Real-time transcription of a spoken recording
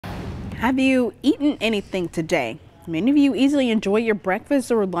Have you eaten anything today? Many of you easily enjoy your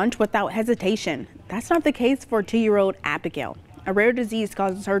breakfast or lunch without hesitation. That's not the case for 2-year-old Abigail. A rare disease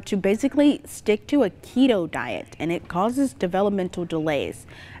causes her to basically stick to a keto diet, and it causes developmental delays.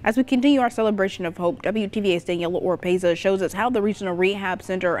 As we continue our celebration of hope, WTVA's Daniela Oropeza shows us how the Regional Rehab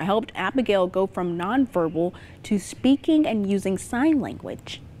Center helped Abigail go from nonverbal to speaking and using sign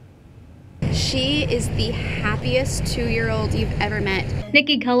language. She is the happiest 2-year-old you've ever met.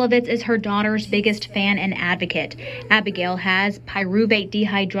 Abigail Kulovitz is her daughter's biggest fan and advocate. Abigail has pyruvate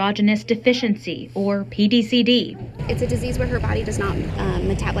dehydrogenase deficiency, or PDCD. It's a disease where her body does not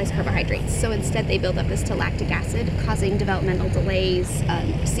metabolize carbohydrates, so instead they build up as to lactic acid, causing developmental delays,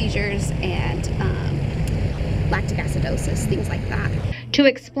 seizures, and lactic acidosis, things like that. To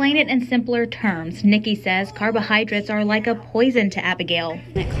explain it in simpler terms, Nikki says carbohydrates are like a poison to Abigail.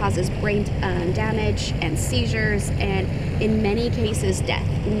 It causes brain damage and seizures, and in many cases death.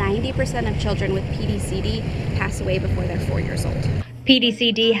 90% of children with PDCD pass away before they're 4 years old.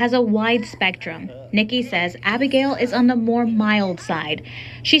 PDCD has a wide spectrum. Nikki says Abigail is on the more mild side.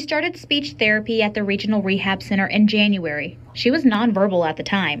 She started speech therapy at the Regional Rehab Center in January. She was nonverbal at the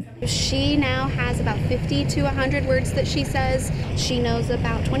time. She now has about 50 to 100 words that she says. She knows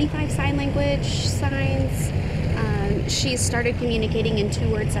about 25 sign language signs. She's started communicating in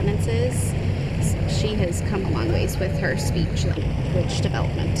 2-word sentences. She has come a long ways with her speech language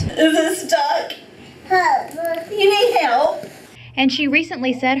development. Is it stuck? Help. You need help? And she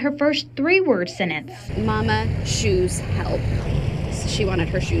recently said her first 3-word sentence. Mama, shoes, help. She wanted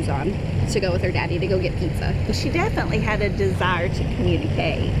her shoes on to go with her daddy to go get pizza. She definitely had a desire to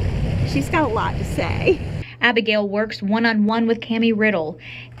communicate. She's got a lot to say. Abigail works one-on-one with Cammie Riddle.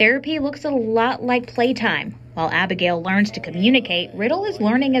 Therapy looks a lot like playtime. While Abigail learns to communicate, Riddle is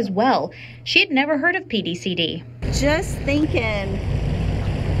learning as well. She had never heard of PDCD. Just thinking,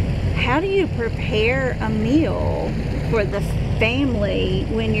 how do you prepare a meal for the family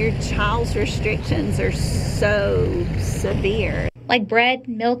when your child's restrictions are so severe? Like bread,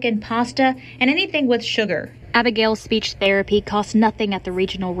 milk, and pasta, and anything with sugar. Abigail's speech therapy costs nothing at the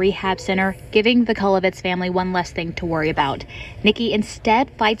Regional Rehab Center, giving the Kulovitz family one less thing to worry about. Nikki instead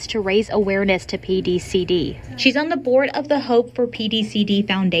fights to raise awareness to PDCD. She's on the board of the Hope for PDCD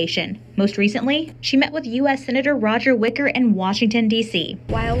Foundation. Most recently, she met with U.S. Senator Roger Wicker in Washington, D.C.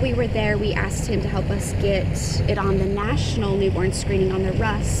 While we were there, we asked him to help us get it on the national newborn screening on the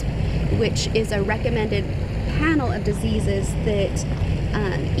RUSP, which is a recommended panel of diseases that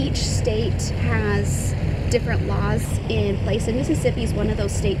each state has different laws in place, and Mississippi is one of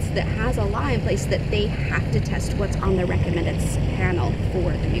those states that has a law in place that they have to test what's on the recommended panel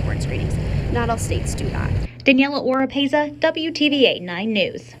for the newborn screenings. Not all states do that. Daniela Oropeza, WTVA 9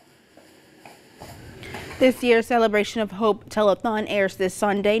 News. This year's Celebration of Hope telethon airs this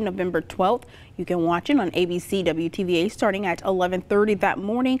Sunday, November 12th. You can watch it on ABC WTVA starting at 11:30 that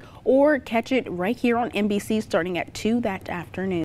morning, or catch it right here on NBC starting at 2 that afternoon.